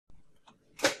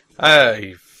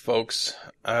Hi, folks.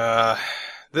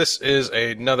 This is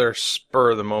another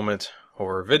spur-of-the-moment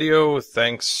horror video,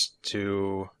 thanks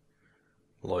to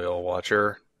loyal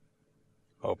watcher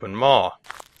Open Maw.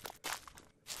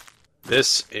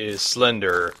 This is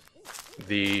Slender,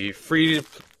 the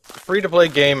free-to-play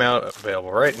game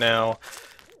available right now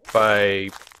by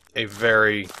a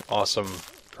very awesome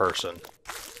person.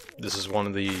 This is one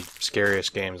of the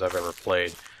scariest games I've ever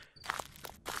played.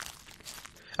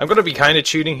 I'm going to be kind of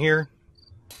cheating here.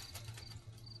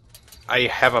 I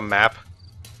have a map,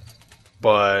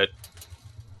 but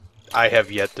I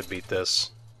have yet to beat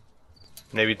this.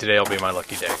 Maybe today will be my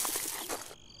lucky day.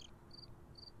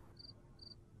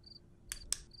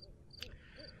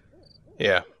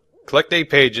 Yeah. Collect 8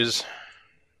 pages.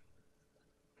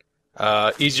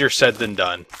 Easier said than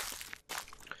done.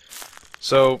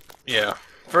 So, yeah.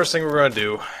 First thing we're going to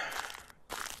do,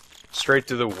 straight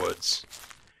to the woods.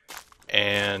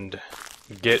 And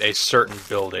get a certain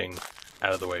building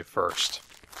out of the way first.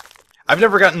 I've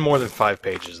never gotten more than 5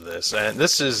 pages of this, and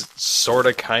this is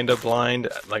sorta kinda blind.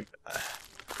 Like,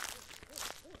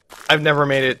 I've never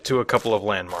made it to a couple of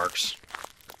landmarks.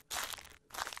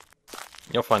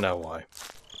 You'll find out why.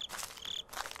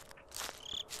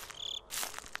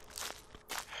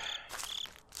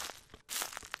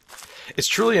 It's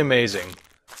truly amazing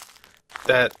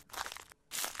that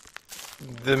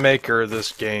the maker of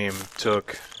this game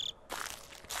took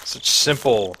such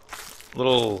simple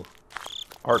little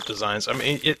art designs. I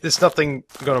mean, it's nothing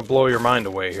going to blow your mind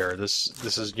away here. This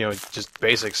is, you know, just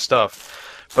basic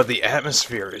stuff. But the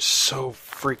atmosphere is so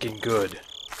freaking good.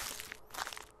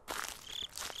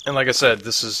 And like I said,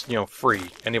 this is, you know,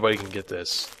 free. Anybody can get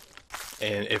this.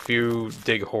 And if you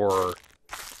dig horror,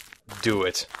 do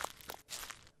it.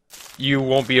 You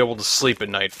won't be able to sleep at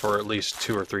night for at least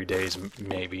 2 or 3 days,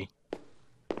 maybe.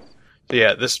 So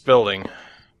yeah, this building.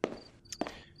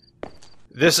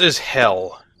 This is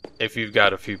hell if you've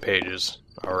got a few pages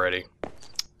already.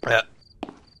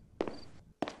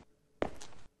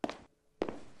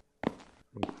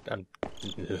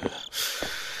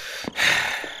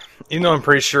 Even though I'm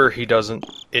pretty sure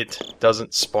it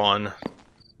doesn't spawn.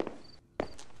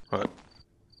 What?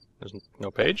 There's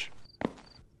no page?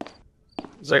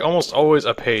 There's like almost always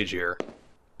a page here.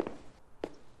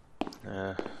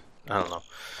 I don't know.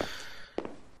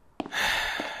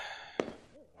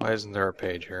 Why isn't there a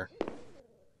page here?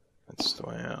 That's the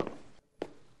way out.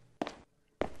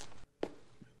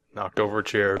 Knocked over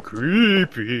chair.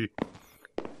 Creepy.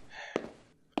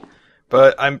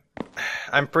 But I'm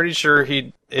pretty sure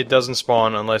it doesn't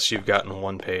spawn unless you've gotten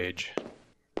 1 page.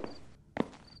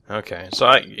 Okay,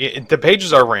 so the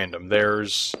pages are random.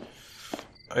 There's,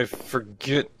 I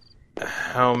forget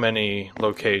how many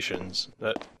locations.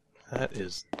 That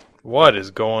is, what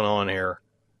is going on here?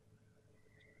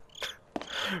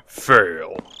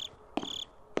 Fail.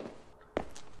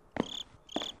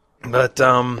 But,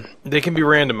 they can be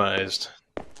randomized.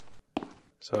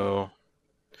 So,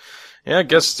 yeah, I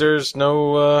guess there's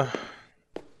no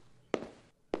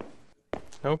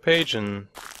page in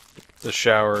the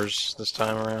showers this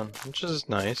time around, which is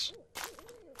nice.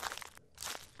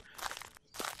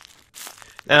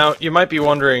 Now, you might be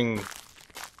wondering,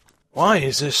 why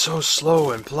is this so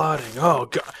slow and plodding? Oh,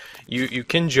 God. You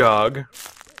can jog.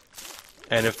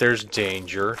 And if there's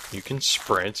danger, you can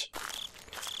sprint,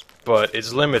 but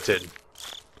it's limited.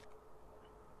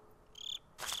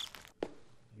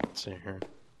 Let's see here.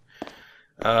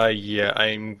 Yeah,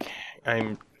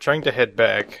 I'm trying to head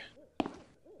back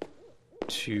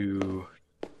to.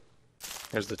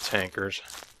 There's the tankers.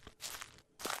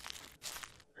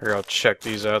 Here, I'll check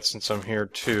these out since I'm here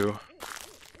too.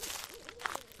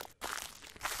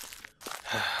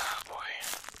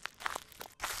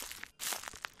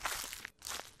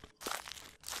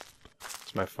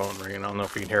 My phone ringing. I don't know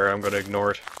if you can hear it. I'm going to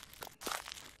ignore it.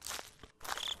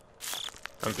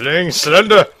 I'm playing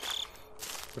Slender.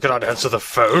 I cannot answer the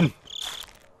phone.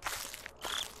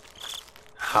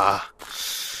 Ha.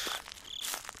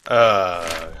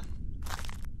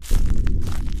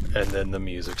 And then the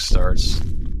music starts.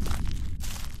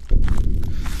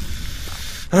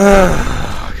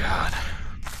 Oh God.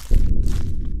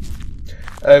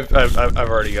 I've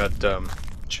already got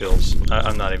chills.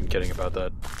 I'm not even kidding about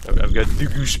that. I've got the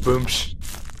goosebumps.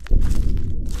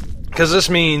 Because this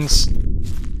means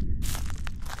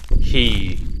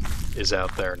he is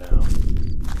out there now.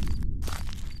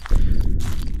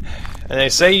 And they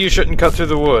say you shouldn't cut through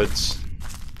the woods.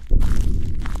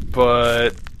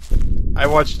 But I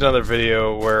watched another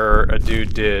video where a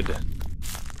dude did.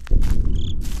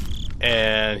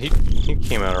 And he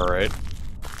came out alright.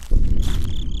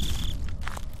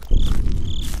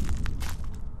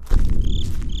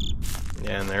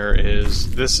 And there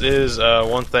is... This is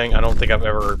one thing I don't think I've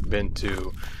ever been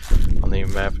to on the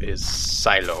map is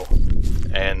Silo.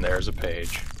 And there's a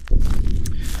page.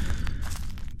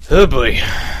 Oh boy.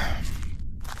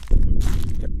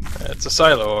 It's a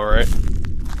silo, alright.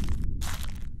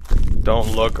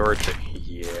 Don't look or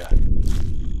yeah.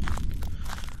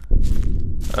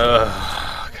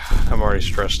 God, I'm already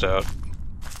stressed out.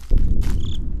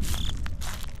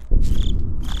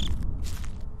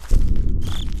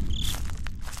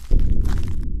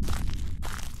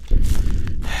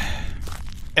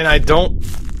 And I don't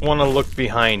want to look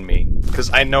behind me,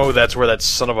 because I know that's where that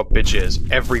son of a bitch is.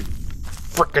 Every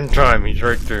frickin' time he's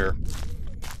right there.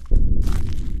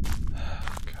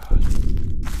 God.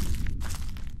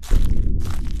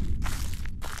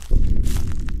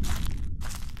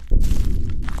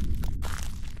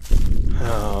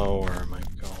 Oh, where am I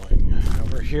going?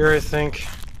 Over here, I think.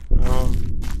 No.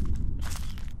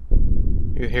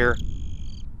 You here?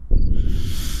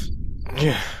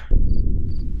 Yeah.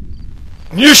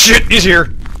 You shit! He's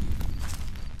here!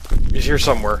 He's here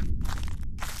somewhere.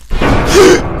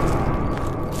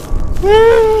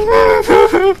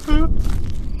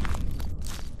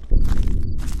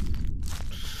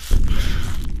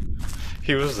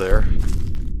 He was there.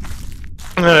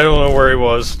 I don't know where he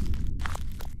was.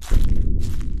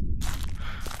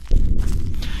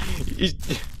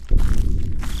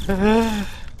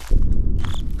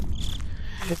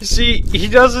 See, he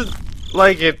doesn't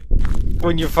like it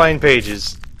when you find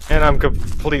pages, and I'm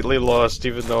completely lost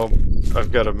even though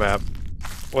I've got a map.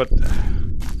 What?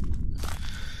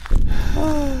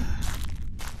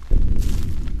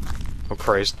 Oh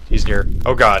Christ, he's near.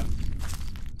 Oh God.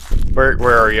 Where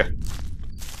are you?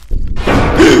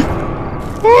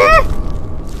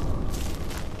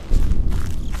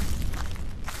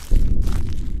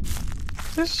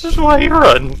 This is why you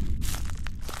run.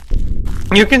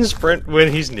 You can sprint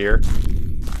when he's near.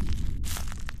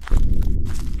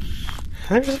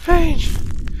 There's a page.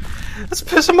 Let's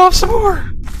piss him off some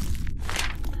more.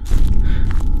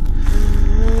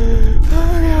 Oh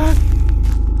God.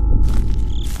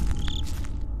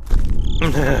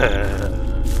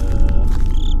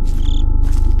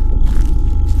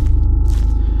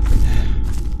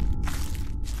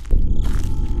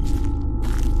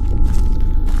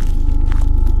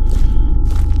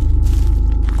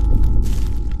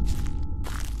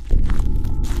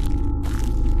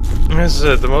 This is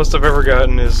it. The most I've ever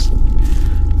gotten is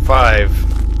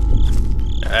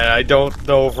 5. And I don't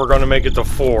know if we're gonna make it to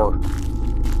 4.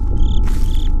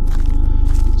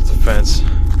 It's the fence.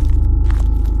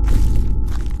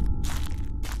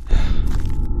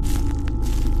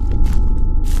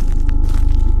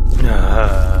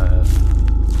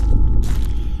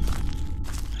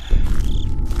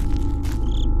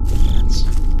 Fence.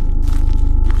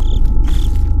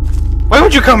 Why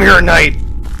would you come here at night?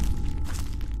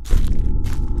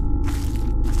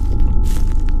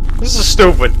 This is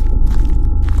stupid.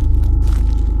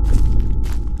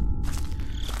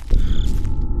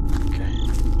 Okay.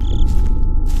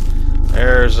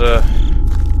 There's a...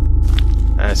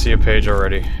 I see a page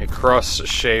already. A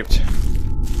cross-shaped,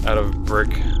 out of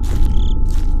brick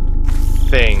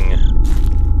thing.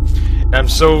 I'm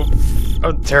so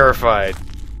terrified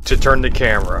to turn the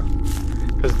camera,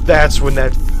 because that's when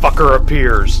that fucker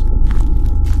appears.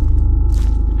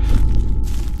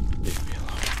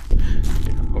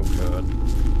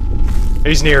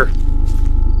 He's near.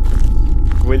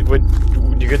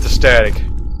 When you get the static.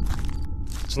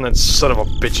 So that son of a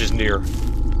bitch is near.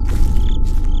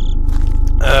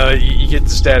 You get the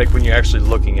static when you're actually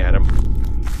looking at him.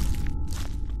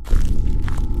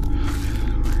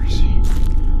 Where is he?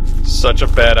 Such a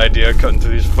bad idea cutting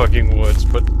through these fucking woods,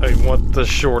 but I want the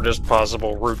shortest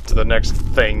possible route to the next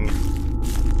thing.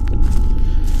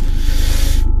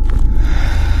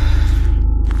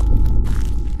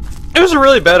 It was a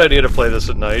really bad idea to play this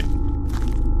at night.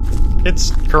 It's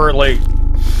currently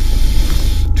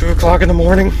 2 o'clock in the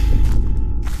morning.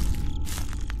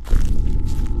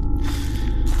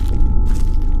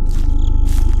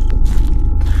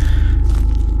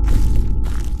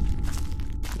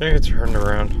 I think it's turned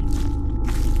around.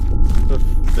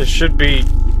 This should be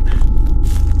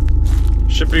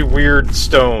weird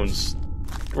stones.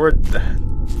 Where the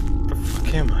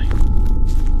fuck am I?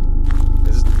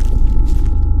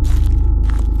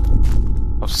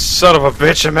 Oh, son of a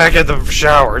bitch, I'm back at the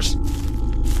showers.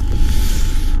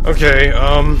 Okay,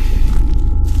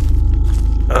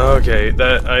 okay,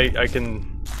 that, I can...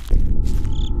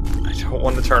 I don't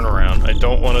want to turn around. I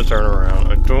don't want to turn around.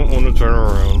 I don't want to turn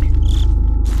around.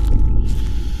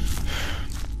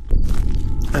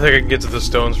 I think I can get to the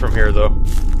stones from here, though.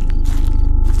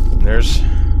 There's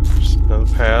another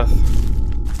path.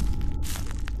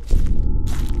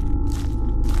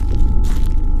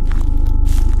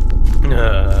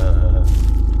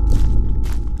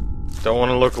 Don't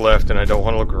want to look left, and I don't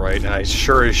want to look right, and I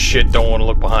sure as shit don't want to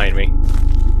look behind me.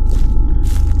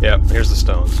 Yep, here's the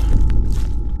stones.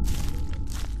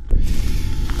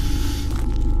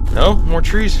 No? More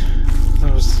trees?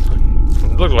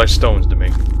 It looked like stones to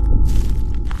me.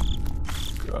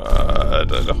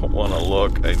 God, I don't want to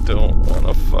look. I don't want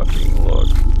to fucking look.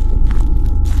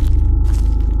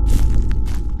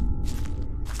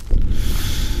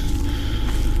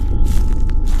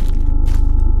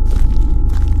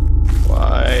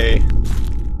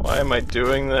 Why am I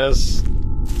doing this?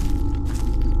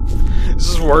 This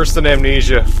is worse than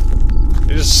Amnesia.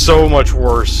 It is so much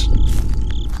worse.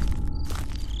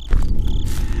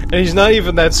 And he's not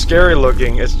even that scary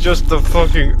looking, it's just the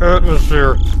fucking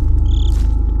atmosphere.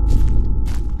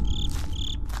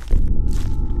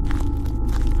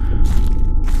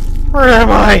 Where am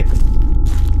I?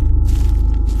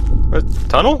 What,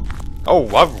 tunnel? Oh,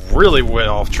 I really went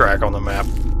off track on the map.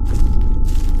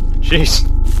 Jeez.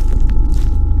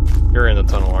 You're in the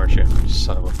tunnel, aren't you? You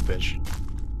son of a bitch.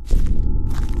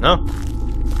 No?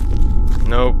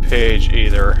 No page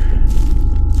either.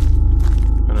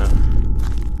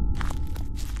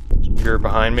 You're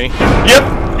behind me?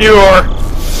 Yep, you are!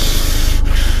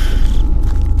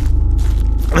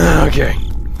 Okay.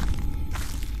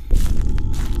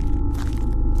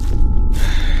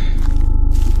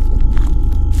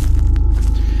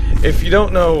 If you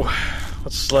don't know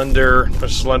what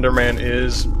Slender Man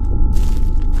is,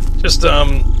 just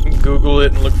Google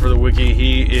it and look for the wiki.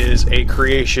 He is a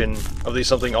creation of these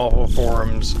Something Awful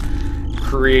forums.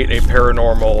 Create a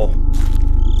paranormal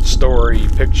story,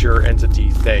 picture, entity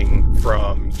thing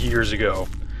from years ago.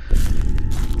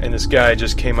 And this guy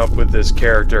just came up with this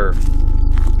character.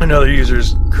 And other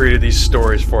users created these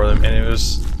stories for them, and it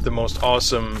was the most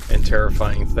awesome and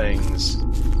terrifying things.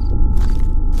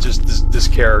 Just this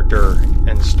character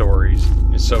and stories.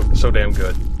 It's so damn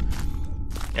good.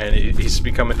 And he's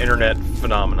become an internet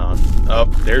phenomenon. Oh,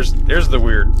 there's the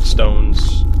weird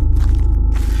stones.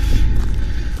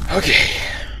 Okay.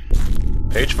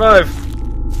 Page 5.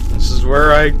 This is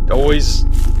where I always...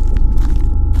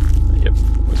 Yep,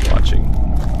 was watching.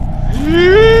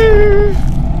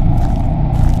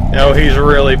 Now he's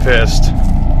really pissed.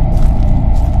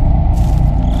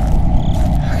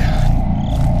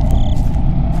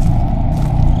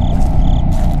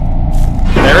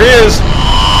 There he is!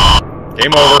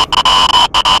 Game over.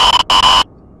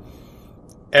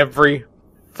 Every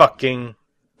fucking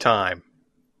time.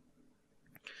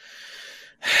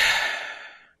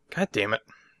 God damn it.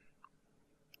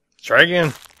 Try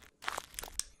again.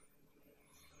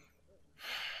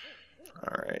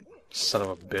 Alright, son of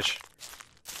a bitch.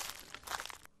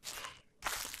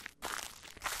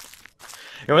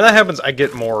 And when that happens, I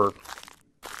get more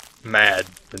mad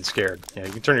than scared. Yeah,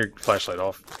 you can turn your flashlight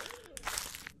off.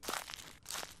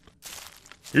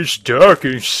 It's dark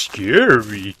and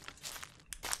scary.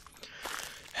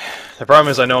 The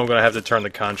problem is I know I'm going to have to turn the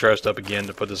contrast up again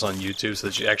to put this on YouTube so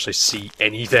that you actually see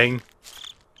anything.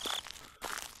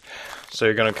 So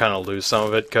you're going to kind of lose some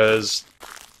of it, because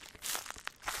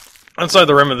outside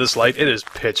the rim of this light, it is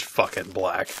pitch fucking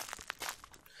black.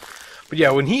 But yeah,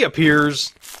 when he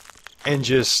appears and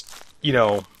just, you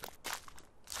know,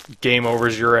 game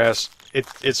overs your ass,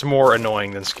 it's more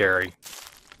annoying than scary.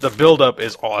 The build-up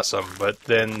is awesome, but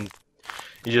then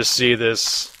you just see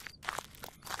this,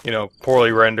 you know,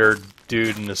 poorly rendered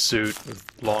dude in a suit with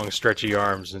long, stretchy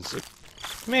arms, and it's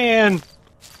like, man.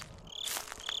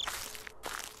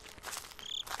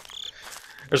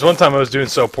 There's one time I was doing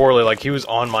so poorly, like, he was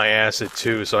on my ass at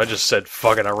 2, so I just said,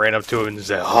 fuck it, I ran up to him and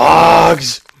said,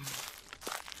 hogs!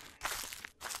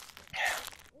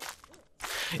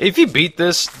 If you beat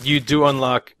this, you do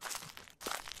unlock...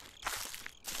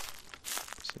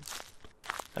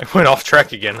 I went off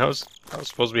track again. I was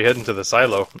supposed to be heading to the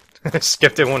silo. I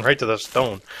skipped it, went right to the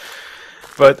stone.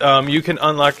 But you can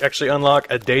actually unlock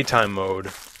a daytime mode,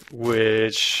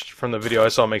 which from the video I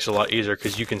saw makes it a lot easier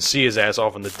because you can see his ass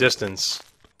off in the distance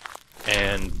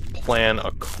and plan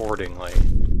accordingly.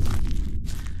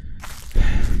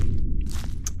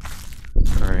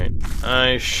 Alright,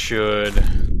 I should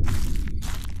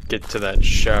get to that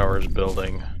showers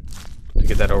building to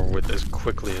get that over with as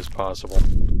quickly as possible.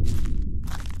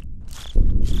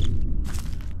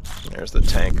 There's the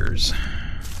tankers.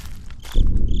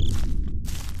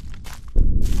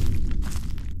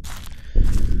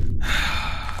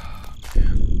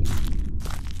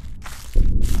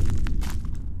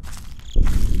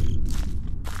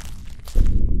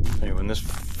 Hey, when this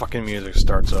fucking music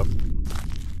starts up.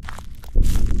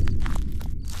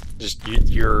 Just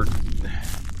your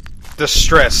the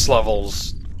stress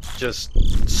levels just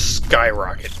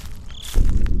skyrocket.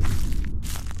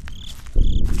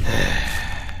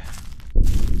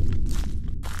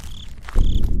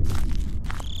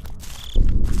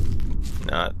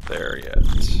 Not there yet.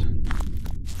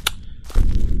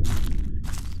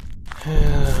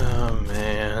 Oh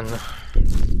man.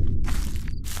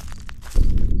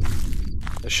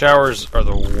 The showers are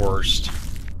the worst.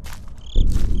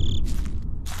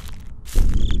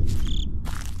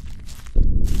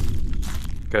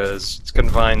 Because it's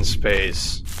confined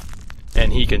space,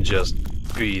 and he can just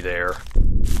be there.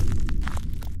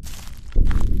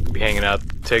 Be hanging out,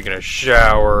 taking a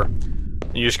shower.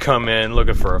 You just come in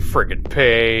looking for a friggin'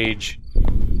 page.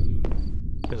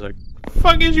 He's like,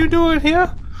 "Fuck is you doing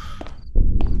here?"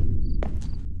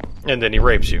 And then he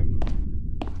rapes you.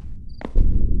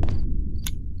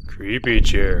 Creepy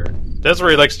chair. That's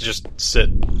where he likes to just sit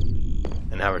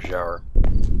and have a shower.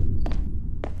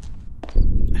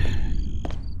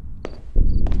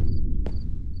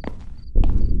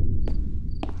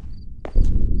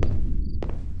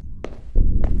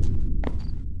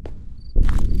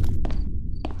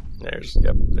 There's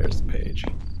the page.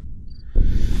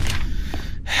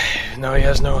 No, he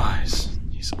has no eyes.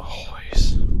 He's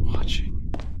always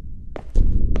watching.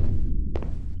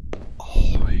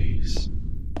 Always.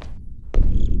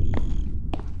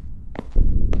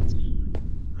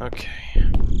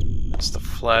 Okay. That's the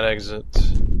flat exit.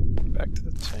 Back to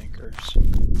the tankers.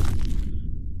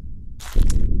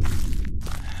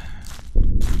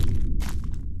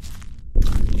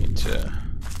 Need to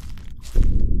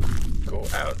go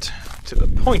out to the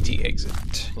pointy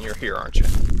exit. You're here, aren't you?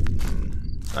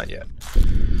 Not yet.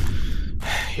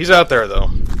 He's out there, though.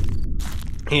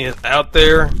 He is out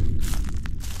there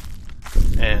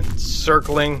and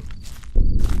circling.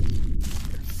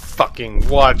 You're fucking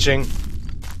watching.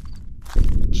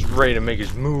 Just ready to make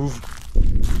his move.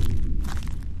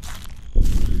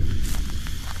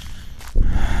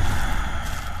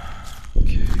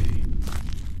 Okay.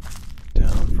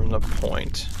 Down from the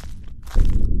point.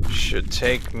 Should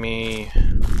take me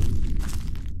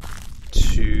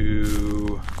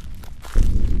to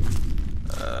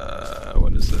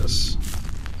what is this?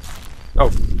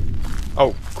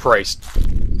 Oh Christ.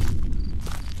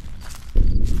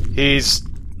 He's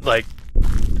like,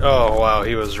 oh wow,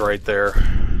 he was right there.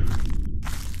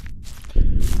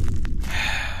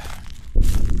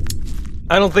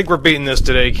 I don't think we're beating this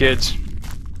today, kids.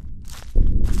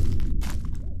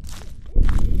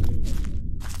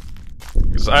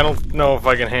 I don't know if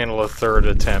I can handle a third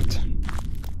attempt.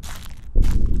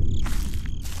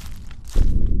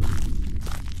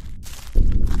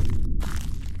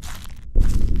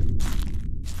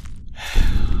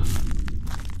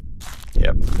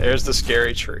 Yep, there's the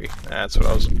scary tree. That's what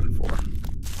I was looking for.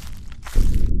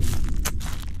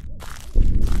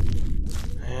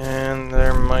 And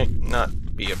there might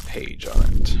not be a page on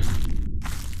it.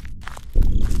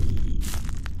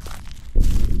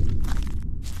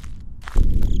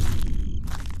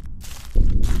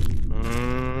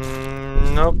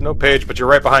 Nope, no page, but you're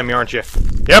right behind me, aren't you?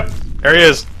 Yep, there he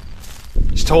is.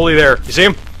 He's totally there. You see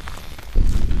him?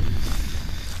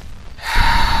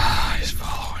 He's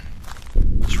following.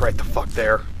 He's right the fuck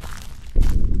there.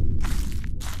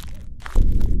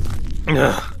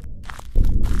 Ugh.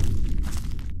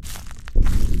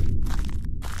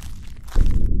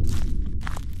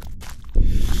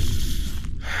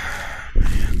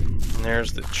 And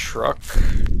there's the truck.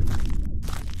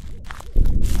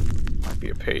 Be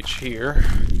a page here.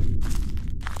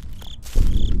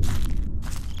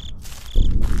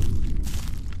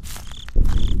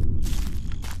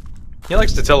 He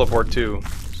likes to teleport too,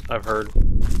 I've heard.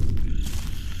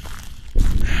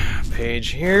 Page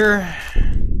here.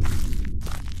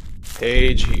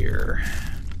 Page here.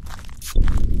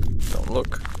 Don't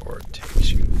look or it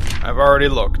takes you. I've already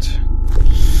looked.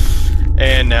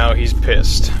 And now he's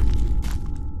pissed.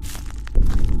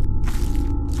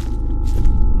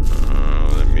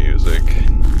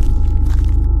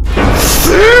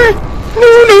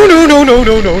 No, no, no,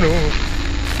 no, no, no.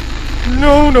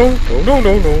 No, no, no, no,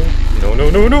 no, no. No, no,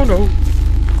 no, no, no.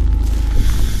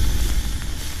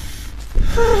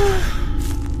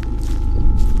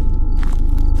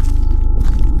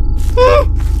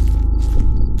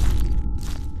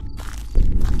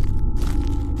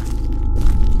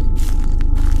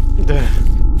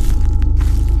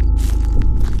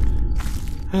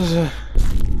 There's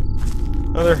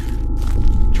another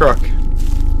truck.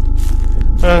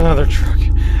 Another truck.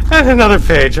 And another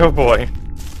page. Oh boy.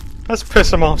 Let's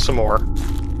piss him off some more.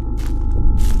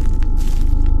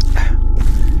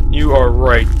 You are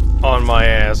right on my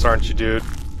ass, aren't you, dude?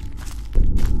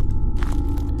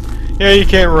 Yeah, you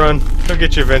can't run. He'll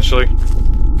get you eventually.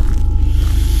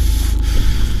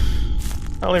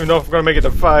 I don't even know if I'm gonna make it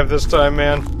to 5 this time,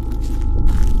 man.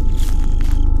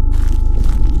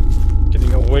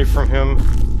 Getting away from him.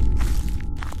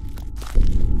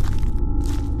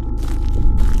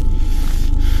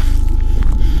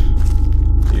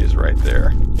 He is right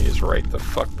there. He is right the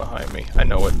fuck behind me. I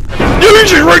know it.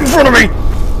 He's right in front of me!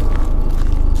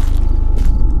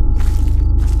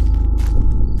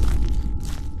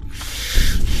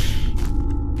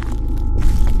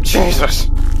 Jesus!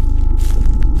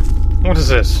 What is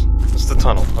this? It's the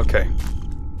tunnel. Okay.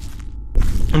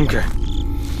 Okay. I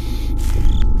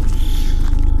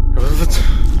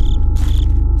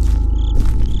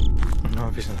don't know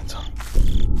if he's in the tunnel.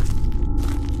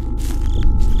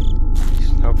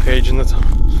 There's no page in the tunnel.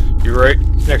 You're right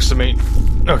next to me.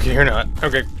 Okay, you're not.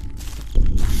 Okay.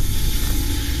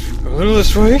 A little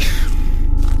this way.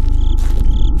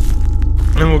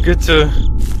 And we'll get to...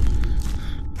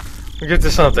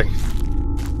 something.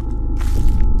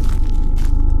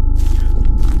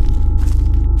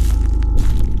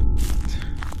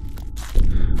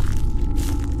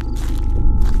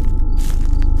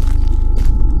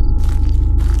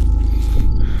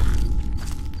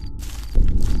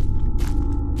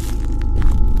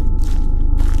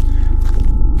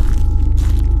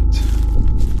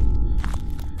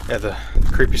 Yeah, the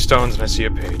creepy stones, and I see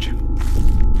a page.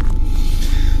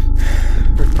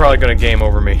 They're probably gonna game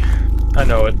over me. I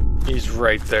know it. He's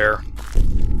right there.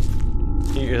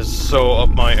 He is so up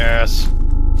my ass.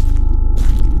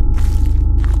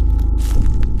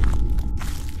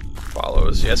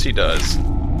 Follows. Yes, he does.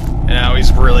 And now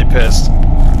he's really pissed.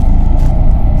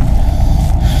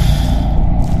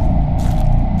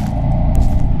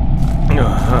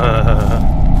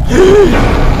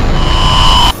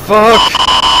 Fuck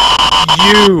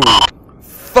you!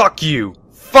 Fuck you!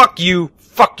 Fuck you!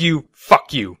 Fuck you!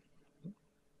 Fuck you!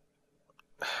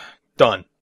 Done.